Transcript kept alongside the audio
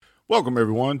Welcome,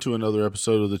 everyone, to another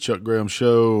episode of the Chuck Graham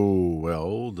Show.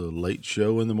 Well, the late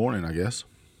show in the morning, I guess.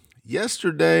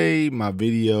 Yesterday, my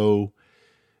video,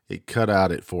 it cut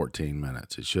out at 14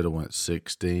 minutes. It should have went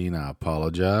 16. I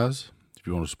apologize. If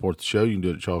you want to support the show, you can do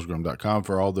it at charlesgraham.com.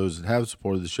 For all those that have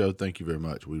supported the show, thank you very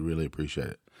much. We really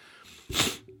appreciate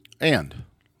it. And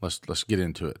let's get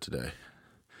into it today.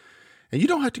 And you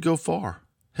don't have to go far.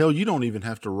 Hell, you don't even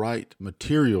have to write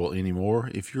material anymore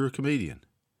if you're a comedian.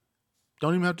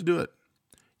 Don't even have to do it.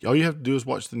 All you have to do is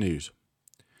watch the news.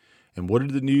 And what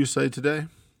did the news say today?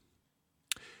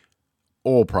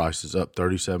 Oil prices up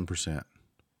 37%.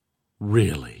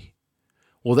 Really?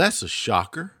 Well, that's a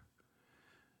shocker.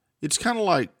 It's kind of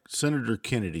like Senator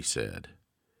Kennedy said.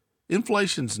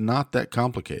 Inflation's not that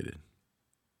complicated.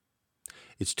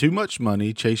 It's too much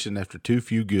money chasing after too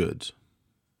few goods.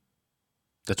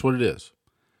 That's what it is.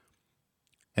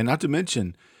 And not to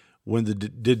mention, when the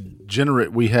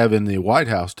degenerate we have in the White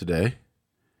House today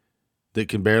that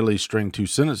can barely string two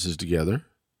sentences together,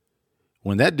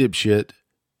 when that dipshit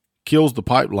kills the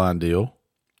pipeline deal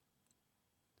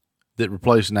that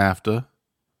replaced NAFTA,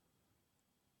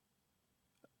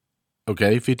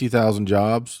 okay, 50,000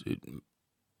 jobs,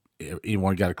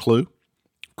 anyone got a clue?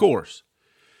 Of course.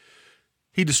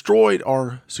 He destroyed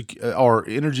our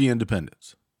energy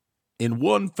independence. In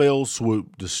one fell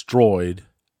swoop, destroyed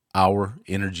our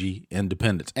energy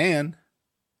independence. And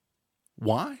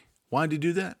why? Why did he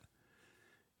do that?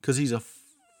 Because he's a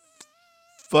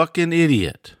fucking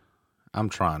idiot. I'm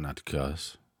trying not to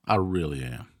cuss. I really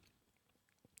am.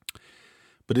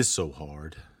 But it's so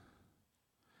hard.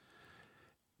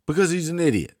 Because he's an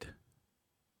idiot.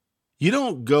 You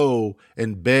don't go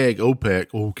and beg OPEC,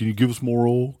 oh, can you give us more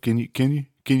oil? Can you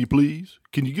please?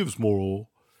 Can you give us more oil?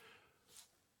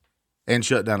 And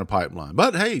shut down a pipeline.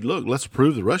 But hey, look, let's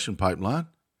approve the Russian pipeline.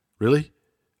 Really?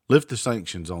 Lift the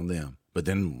sanctions on them. But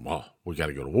then, we got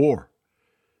to go to war.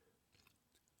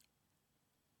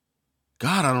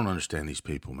 God, I don't understand these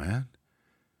people, man.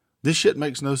 This shit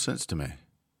makes no sense to me.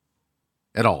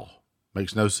 At all.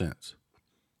 Makes no sense.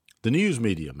 The news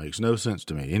media makes no sense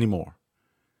to me anymore.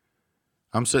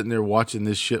 I'm sitting there watching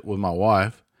this shit with my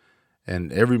wife,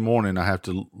 and every morning I have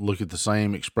to look at the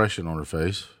same expression on her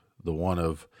face, the one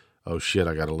of, oh shit,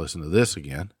 I got to listen to this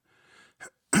again.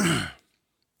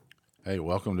 Hey,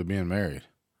 welcome to being married.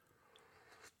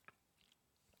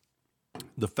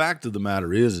 The fact of the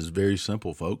matter is very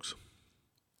simple, folks.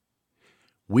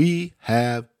 We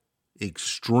have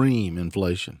extreme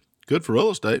inflation. Good for real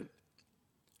estate.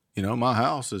 You know, my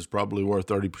house is probably worth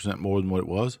 30% more than what it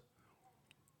was.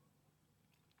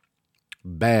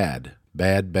 Bad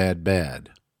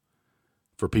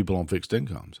for people on fixed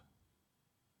incomes.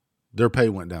 Their pay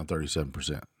went down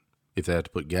 37%. If they had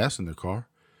to put gas in their car,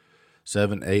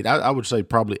 7, 8, I would say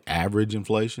probably average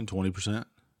inflation, 20%.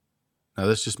 Now,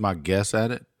 that's just my guess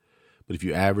at it. But if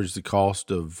you average the cost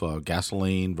of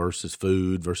gasoline versus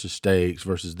food versus steaks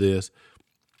versus this,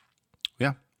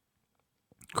 yeah,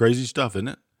 crazy stuff, isn't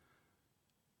it?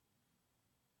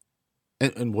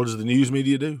 And what does the news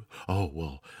media do?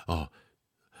 Oil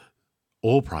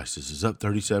prices is up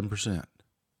 37%.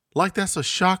 Like that's a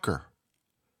shocker.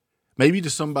 Maybe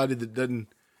to somebody that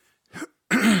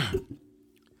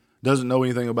doesn't know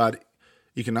anything about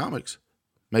economics,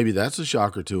 maybe that's a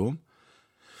shocker to them.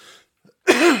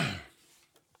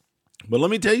 But let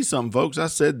me tell you something, folks. I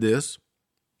said this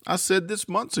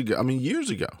months ago. Years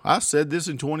ago. I said this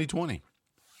in 2020.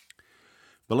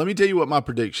 But let me tell you what my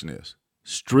prediction is.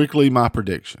 Strictly my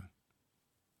prediction.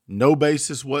 No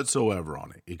basis whatsoever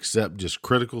on it, except just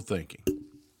critical thinking.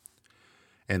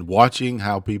 And watching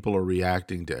how people are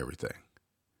reacting to everything.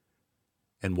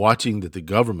 And watching that the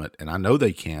government, and I know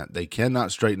they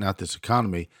cannot straighten out this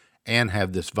economy and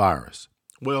have this virus.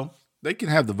 Well, they can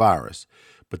have the virus,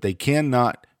 but they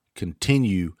cannot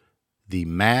continue the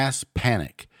mass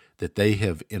panic that they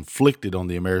have inflicted on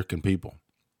the American people.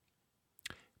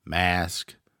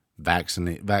 Mask,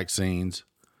 vaccines,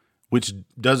 which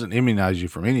doesn't immunize you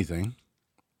from anything.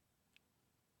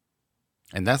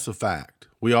 And that's a fact.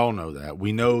 We all know that.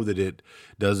 We know that it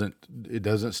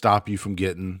doesn't stop you from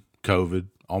getting COVID,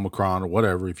 Omicron, or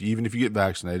whatever. Even if you get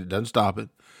vaccinated, it doesn't stop it.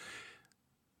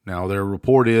 Now, their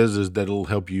report is that it'll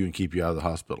help you and keep you out of the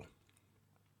hospital.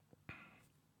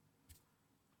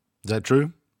 Is that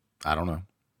true? I don't know.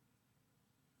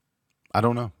 I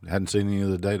hadn't seen any of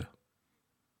the data.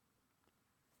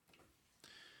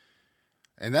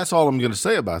 And that's all I'm going to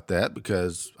say about that,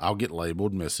 because I'll get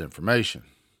labeled misinformation.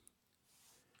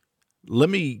 Let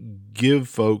me give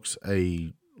folks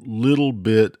a little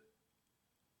bit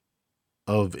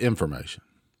of information.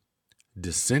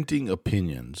 Dissenting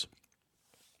opinions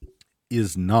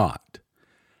is not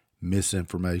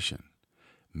misinformation.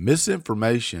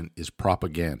 Misinformation is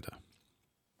propaganda,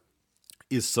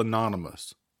 is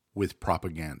synonymous with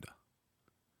propaganda.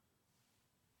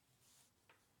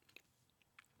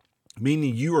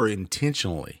 Meaning you are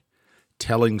intentionally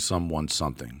telling someone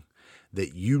something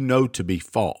that you know to be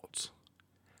false.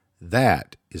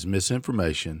 That is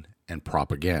misinformation and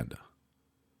propaganda.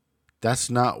 That's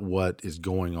not what is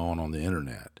going on the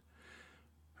internet.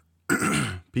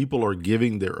 People are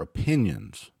giving their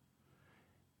opinions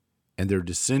and their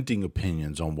dissenting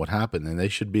opinions on what happened, and they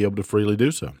should be able to freely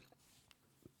do so.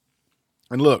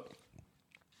 And look,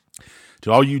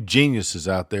 to all you geniuses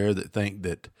out there that think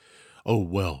that, oh,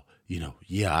 well,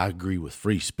 yeah, I agree with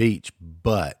free speech,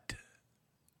 but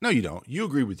no, you don't. You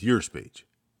agree with your speech,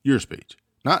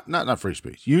 not free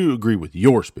speech. You agree with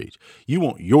your speech. You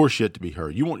want your shit to be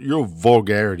heard. You want your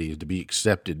vulgarity to be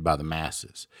accepted by the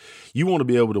masses. You want to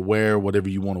be able to wear whatever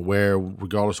you want to wear,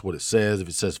 regardless of what it says. If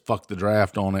it says fuck the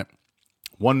draft on it,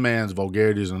 one man's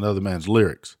vulgarity is another man's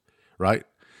lyrics, right?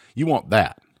 You want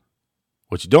that.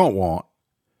 What you don't want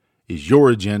is your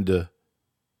agenda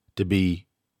to be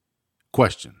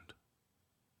questioned.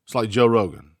 It's like Joe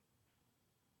Rogan.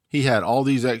 He had all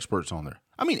these experts on there.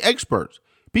 I mean, experts,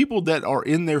 people that are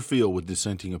in their field with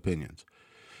dissenting opinions.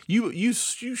 You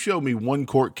show me one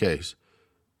court case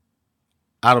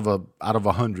out of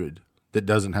 100 that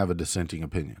doesn't have a dissenting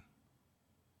opinion.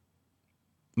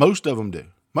 Most of them do.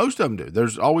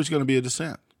 There's always going to be a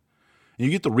dissent. And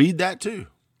you get to read that too.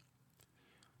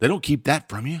 They don't keep that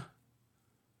from you.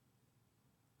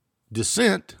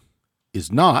 Dissent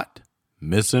is not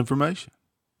misinformation.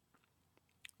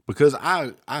 Because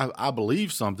I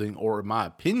believe something or my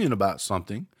opinion about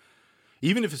something,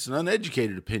 even if it's an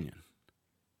uneducated opinion,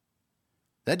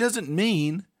 that doesn't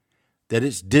mean that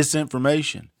it's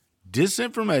disinformation.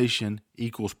 Disinformation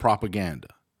equals propaganda.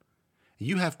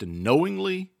 You have to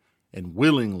knowingly and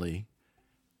willingly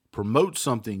promote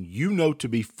something you know to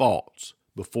be false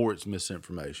before it's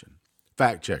misinformation.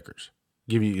 Fact checkers.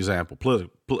 Give you an example.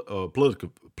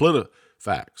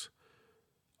 PolitiFacts.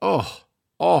 Oh,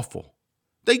 awful.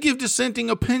 They give dissenting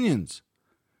opinions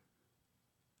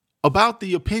about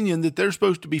the opinion that they're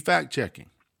supposed to be fact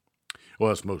checking.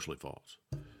 Well, it's mostly false.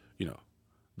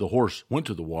 The horse went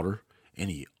to the water and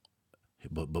he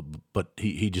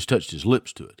just touched his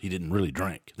lips to it. He didn't really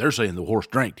drink. They're saying the horse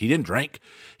drank. He didn't drink.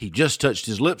 He just touched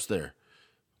his lips there.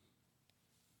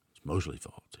 It's mostly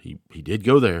false. He did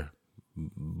go there,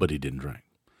 but he didn't drink.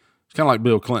 It's kind of like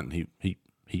Bill Clinton. He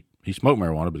smoked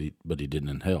marijuana, but he didn't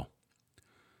inhale.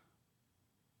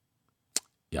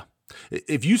 Yeah.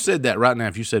 If you said that right now,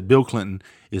 if you said Bill Clinton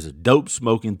is a dope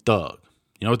smoking thug,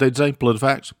 you know what they'd say?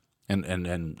 PolitiFacts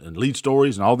and lead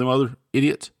stories and all them other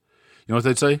idiots. You know what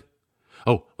they'd say?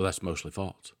 Oh, well, that's mostly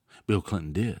false. Bill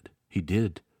Clinton did. He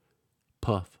did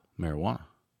puff marijuana.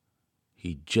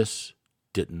 He just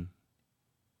didn't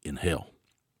inhale.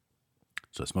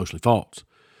 So it's mostly false.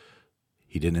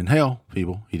 He didn't inhale,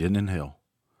 people. He didn't inhale.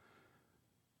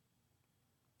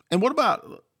 And what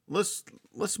about, let's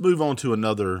move on to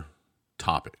another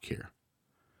topic here.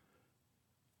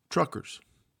 Truckers.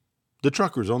 The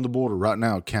truckers on the border right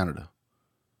now in Canada.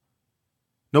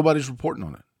 Nobody's reporting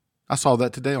on it. I saw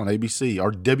that today on ABC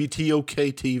or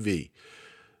WTOK TV.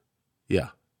 Yeah,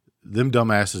 them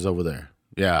dumbasses over there.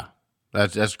 Yeah,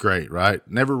 that's great, right?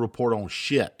 Never report on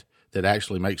shit that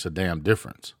actually makes a damn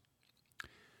difference.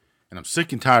 And I'm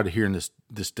sick and tired of hearing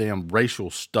this damn racial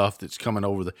stuff that's coming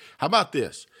over the. How about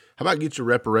this? How about get your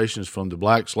reparations from the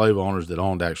black slave owners that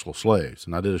owned actual slaves?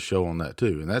 And I did a show on that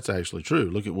too, and that's actually true.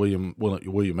 Look at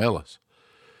William Ellis.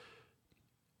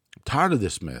 I'm tired of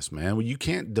this mess, man. Well, you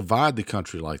can't divide the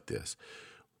country like this.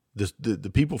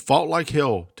 The people fought like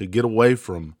hell to get away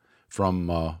from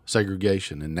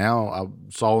segregation, and now I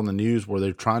saw in the news where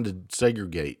they're trying to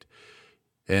segregate.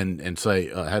 And say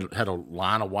had a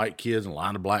line of white kids and a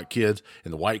line of black kids,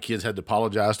 and the white kids had to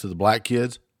apologize to the black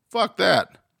kids. Fuck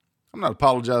that. I'm not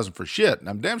apologizing for shit, and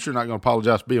I'm damn sure not going to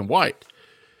apologize for being white.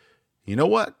 You know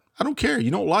what? I don't care.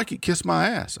 You don't like it, kiss my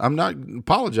ass. I'm not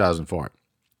apologizing for it.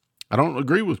 I don't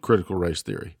agree with critical race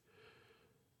theory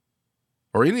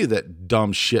or any of that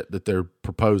dumb shit that they're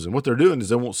proposing. What they're doing is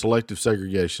they want selective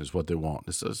segregation is what they want.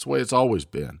 It's the way it's always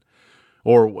been,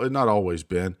 or not always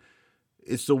been.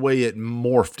 It's the way it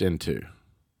morphed into.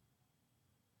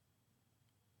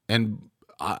 And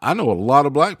I know a lot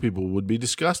of black people would be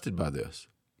disgusted by this.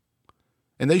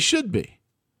 And they should be.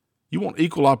 You want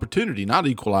equal opportunity, not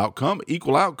equal outcome.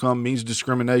 Equal outcome means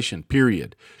discrimination,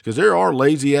 period. Because there are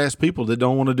lazy-ass people that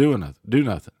don't want to do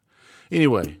nothing.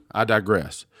 Anyway, I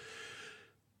digress.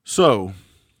 So,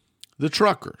 the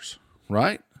truckers,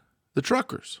 right? The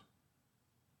truckers.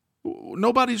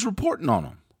 Nobody's reporting on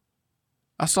them.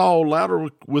 I saw Louder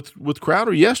with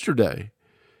Crowder yesterday,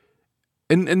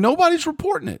 and nobody's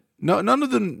reporting it. No, none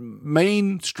of the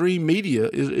mainstream media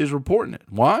is reporting it.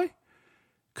 Why?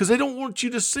 Because they don't want you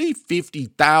to see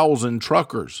 50,000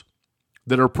 truckers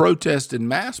that are protesting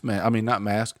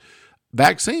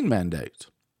vaccine mandates.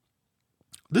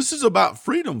 This is about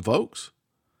freedom, folks.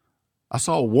 I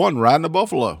saw one riding a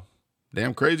buffalo.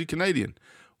 Damn crazy Canadian.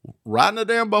 Riding a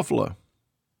damn buffalo.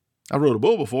 I rode a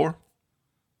bull before.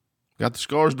 Got the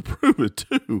scars to prove it,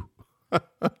 too.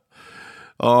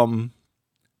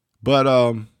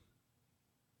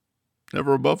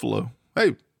 Never a buffalo.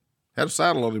 Hey, had a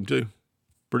saddle on him, too.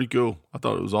 Pretty cool. I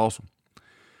thought it was awesome.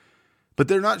 But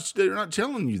they're not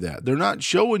telling you that. They're not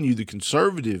showing you the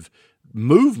conservative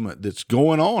movement that's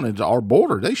going on at our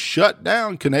border. They shut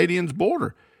down Canadians'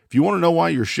 border. If you want to know why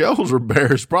your shelves are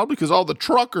bare, it's probably because all the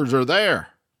truckers are there.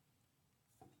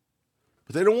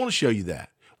 But they don't want to show you that.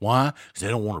 Why? Because they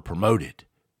don't want to promote it.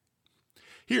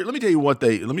 Here, let me tell you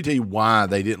why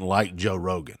they didn't like Joe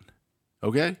Rogan.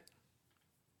 Okay?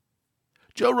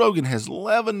 Joe Rogan has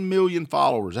 11 million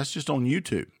followers. That's just on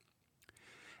YouTube.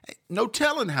 No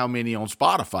telling how many on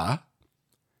Spotify.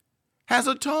 Has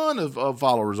a ton of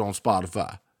followers on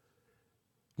Spotify.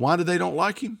 Why do they don't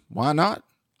like him? Why not?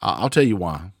 I'll tell you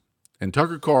why. And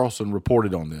Tucker Carlson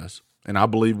reported on this, and I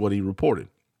believe what he reported.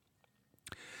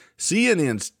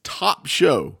 CNN's top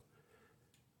show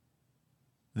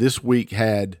this week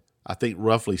had, I think,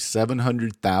 roughly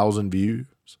 700,000 views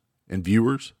and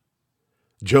viewers.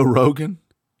 Joe Rogan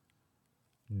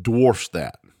dwarfs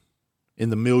that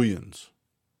in the millions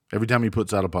every time he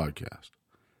puts out a podcast.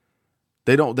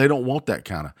 They don't want that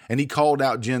kind of. And he called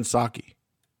out Jen Psaki.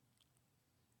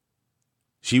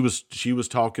 She was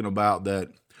talking about that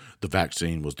the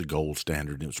vaccine was the gold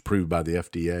standard and it was proved by the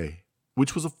FDA,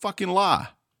 which was a fucking lie.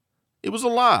 It was a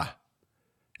lie.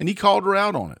 And he called her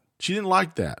out on it. She didn't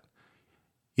like that.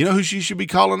 You know who she should be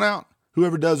calling out?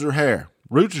 Whoever does her hair.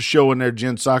 Roots are showing there,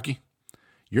 Jen Psaki.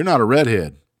 You're not a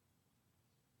redhead.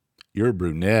 You're a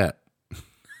brunette.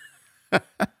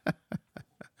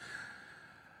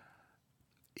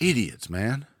 Idiots,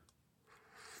 man.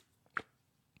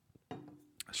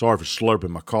 Sorry for slurping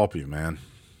my coffee, man.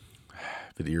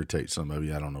 If it irritates some of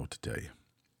you, I don't know what to tell you.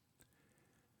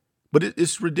 But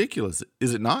it's ridiculous,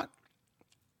 is it not?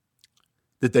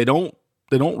 That they don't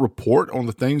report on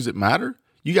the things that matter.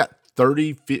 You got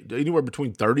anywhere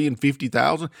between 30 and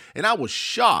 50,000, and I was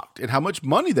shocked at how much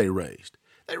money they raised.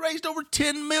 They raised over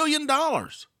 $10 million.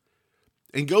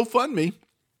 And GoFundMe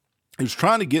is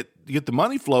trying to get the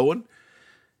money flowing,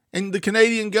 and the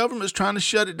Canadian government is trying to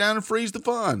shut it down and freeze the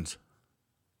funds.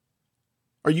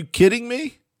 Are you kidding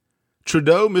me?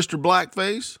 Trudeau, Mr.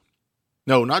 Blackface?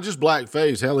 No, not just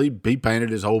blackface. Hell, he painted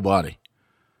his whole body.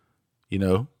 You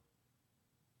know?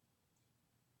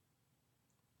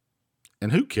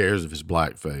 And who cares if it's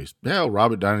blackface? Hell,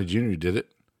 Robert Downey Jr. did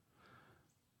it.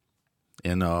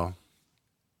 And, what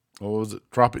was it?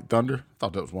 Tropic Thunder? I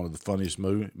thought that was one of the funniest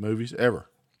movies ever.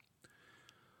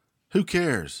 Who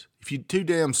cares? If you're too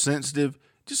damn sensitive,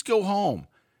 just go home.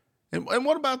 And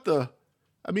what about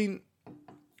I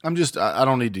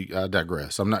don't need to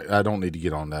digress. I don't need to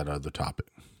get on that other topic.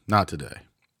 Not today.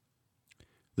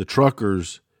 The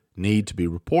truckers need to be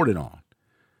reported on.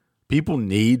 People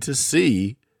need to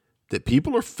see that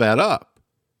people are fed up.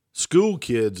 School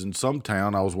kids in some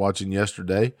town I was watching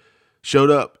yesterday showed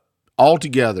up all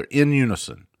together in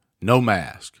unison. No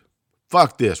mask.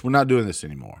 Fuck this. We're not doing this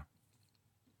anymore.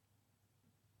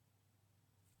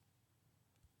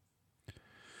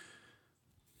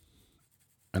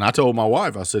 And I told my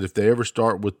wife, I said, if they ever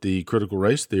start with the critical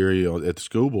race theory at the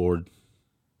school board,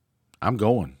 I'm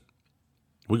going.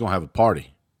 We're going to have a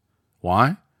party.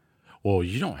 Why? Well,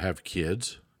 you don't have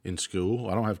kids in school.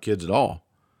 I don't have kids at all.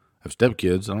 I have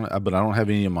stepkids, but I don't have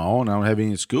any of my own. I don't have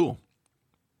any in school.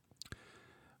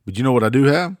 But you know what I do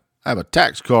have? I have a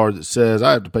tax card that says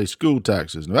I have to pay school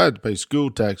taxes. And if I have to pay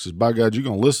school taxes, by God, you're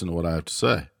going to listen to what I have to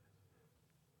say.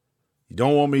 You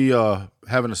don't want me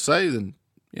having a say, then,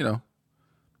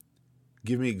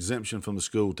 give me exemption from the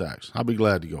school tax. I'll be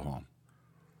glad to go home.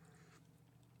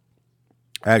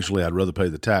 Actually, I'd rather pay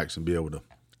the tax and be able to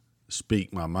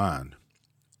speak my mind.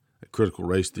 That critical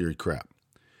race theory crap.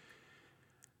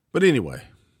 But anyway,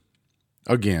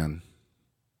 again,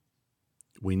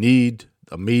 we need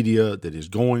a media that is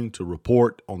going to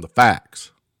report on the facts.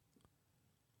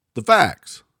 The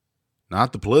facts.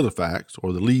 Not the PolitiFacts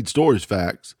or the lead stories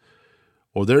facts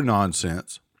or their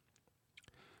nonsense.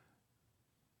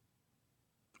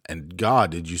 And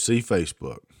God, did you see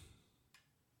Facebook?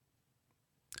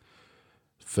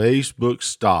 Facebook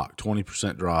stock,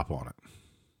 20% drop on it.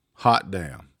 hot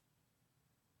damn.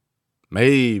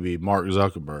 Maybe Mark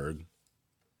Zuckerberg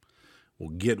will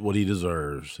get what he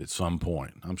deserves at some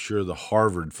point. I'm sure the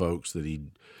Harvard folks that he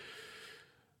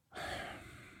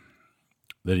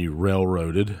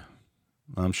railroaded,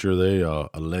 I'm sure they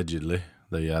allegedly,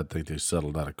 I think they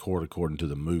settled out of court according to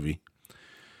the movie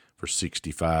for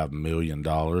 $65 million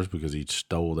because he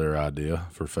stole their idea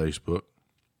for Facebook.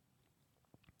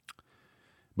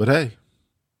 But hey,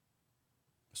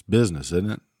 it's business,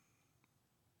 isn't it?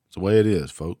 It's the way it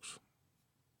is, folks.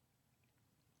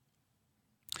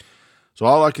 So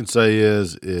all I can say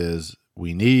is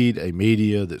we need a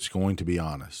media that's going to be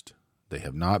honest. They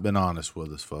have not been honest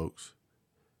with us, folks.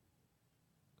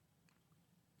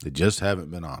 They just haven't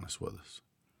been honest with us.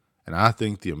 And I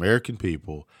think the American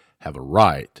people have a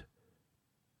right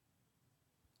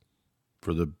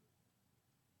for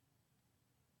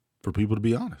people to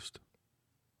be honest.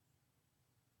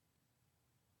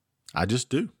 I just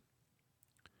do.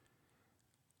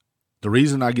 The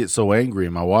reason I get so angry,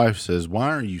 and my wife says, "Why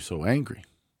are you so angry?"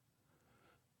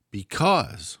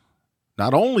 Because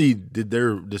not only did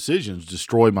their decisions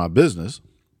destroy my business,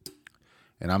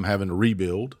 and I'm having to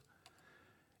rebuild,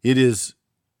 it has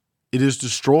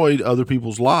destroyed other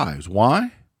people's lives.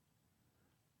 Why?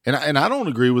 And I don't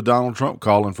agree with Donald Trump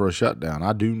calling for a shutdown.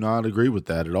 I do not agree with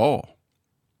that at all.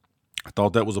 I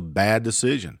thought that was a bad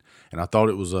decision, and I thought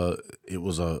it was a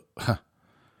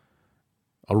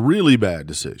really bad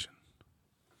decision.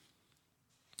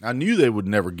 I knew they would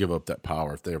never give up that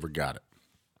power if they ever got it.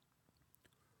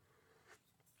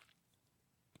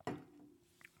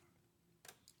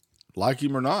 Like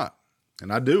him or not,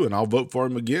 and I do, and I'll vote for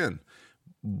him again.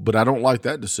 But I don't like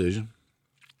that decision.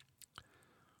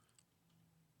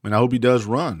 And I hope he does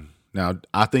run. Now,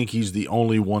 I think he's the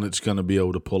only one that's going to be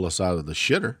able to pull us out of the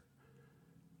shitter.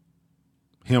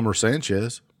 Him or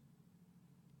Sanchez.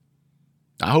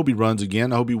 I hope he runs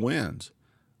again. I hope he wins.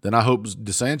 Then I hope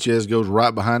DeSanchez goes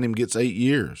right behind him, gets 8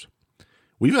 years.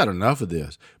 We've had enough of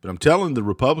this. But I'm telling the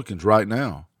Republicans right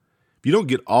now, if you don't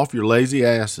get off your lazy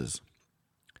asses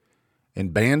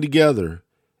and band together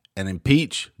and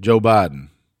impeach Joe Biden,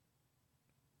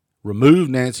 remove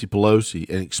Nancy Pelosi,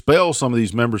 and expel some of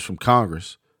these members from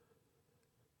Congress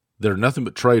that are nothing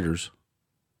but traitors,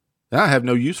 then I have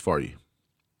no use for you.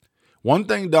 One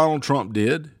thing Donald Trump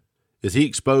did is he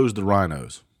exposed the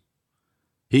rhinos.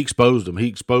 He exposed them. He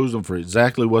exposed them for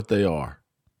exactly what they are.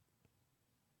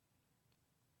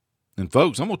 And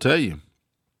folks, I'm going to tell you,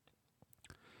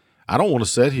 I don't want to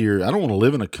sit here. I don't want to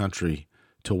live in a country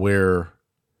to where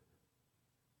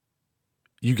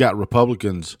you got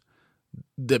Republicans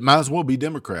that might as well be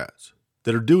Democrats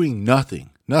that are doing nothing.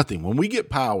 Nothing. When we get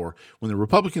power, when the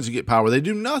Republicans get power, they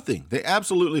do nothing. They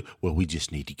absolutely, we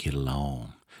just need to get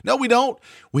along. No, we don't.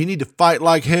 We need to fight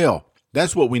like hell.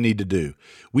 That's what we need to do.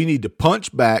 We need to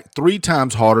punch back 3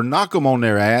 times harder, knock them on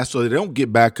their ass so they don't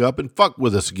get back up and fuck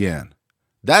with us again.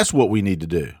 That's what we need to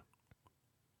do.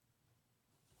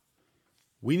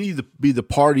 We need to be the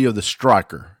party of the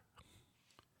striker.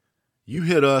 You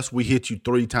hit us, we hit you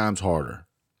 3 times harder.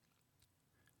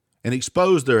 And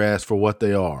expose their ass for what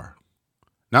they are.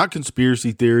 Not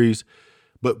conspiracy theories,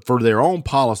 but for their own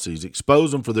policies.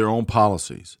 Expose them for their own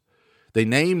policies. They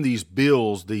name these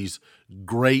bills these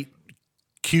great,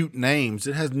 cute names.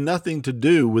 It has nothing to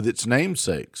do with its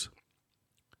namesakes.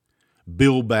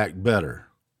 Build back better.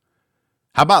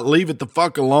 How about leave it the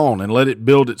fuck alone and let it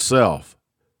build itself?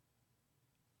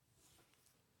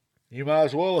 You might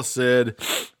as well have said,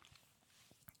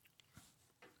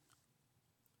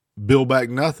 build back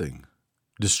nothing.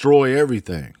 Destroy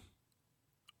everything.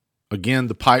 Again,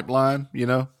 the pipeline,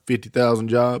 50,000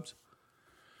 jobs.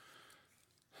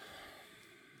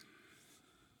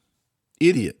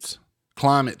 Idiots.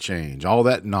 Climate change, all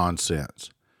that nonsense.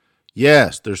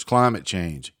 Yes, there's climate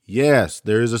change. Yes,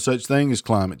 there is a such thing as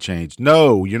climate change.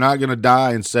 No, you're not going to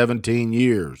die in 17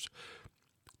 years.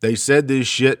 They said this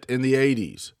shit in the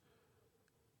 80s.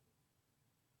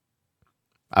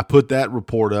 I put that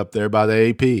report up there by the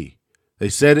AP. They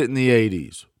said it in the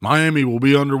 80s. Miami will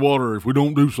be underwater if we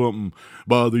don't do something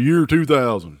by the year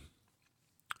 2000.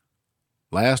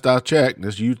 Last I checked,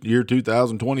 this year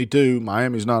 2022,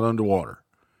 Miami's not underwater.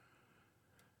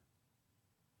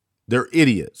 They're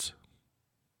idiots.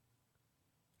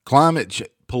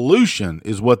 Pollution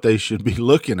is what they should be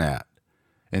looking at.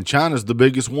 And China's the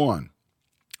biggest one.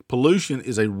 Pollution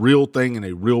is a real thing and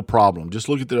a real problem. Just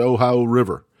look at the Ohio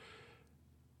River.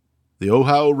 The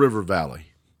Ohio River Valley.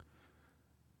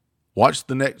 Watch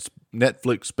the next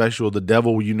Netflix special, The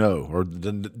Devil You Know, or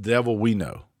The Devil We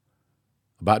Know,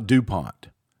 about DuPont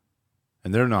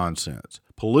and their nonsense.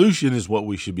 Pollution is what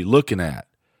we should be looking at,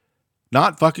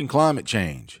 not fucking climate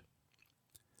change.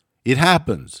 It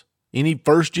happens. Any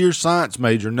first-year science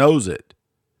major knows it.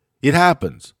 It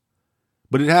happens.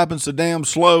 But it happens so damn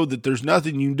slow that there's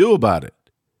nothing you can do about it.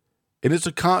 And it's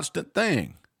a constant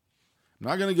thing. I'm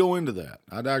not going to go into that.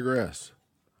 I digress.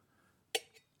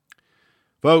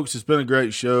 Folks, it's been a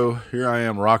great show. Here I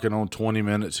am rocking on 20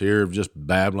 minutes here of just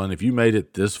babbling. If you made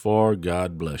it this far,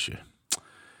 God bless you.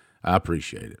 I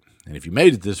appreciate it. And if you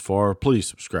made it this far, please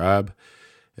subscribe.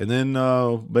 And then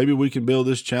maybe we can build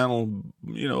this channel,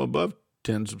 above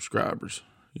 10 subscribers.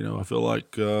 I feel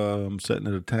like I'm sitting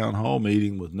at a town hall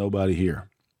meeting with nobody here.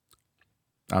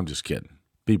 I'm just kidding.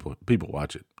 People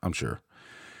watch it, I'm sure.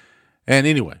 And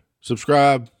anyway,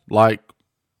 subscribe, like,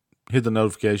 hit the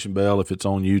notification bell if it's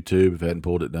on YouTube, if I hadn't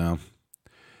pulled it down.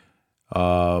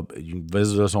 You can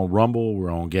visit us on Rumble.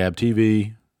 We're on Gab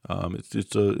TV.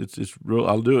 It's real.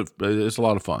 I'll do it. It's a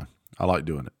lot of fun. I like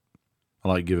doing it. I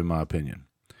like giving my opinion.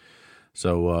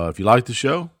 So if you like the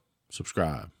show,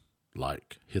 subscribe,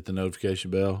 like, hit the notification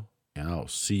bell, and I'll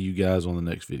see you guys on the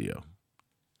next video.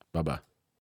 Bye-bye.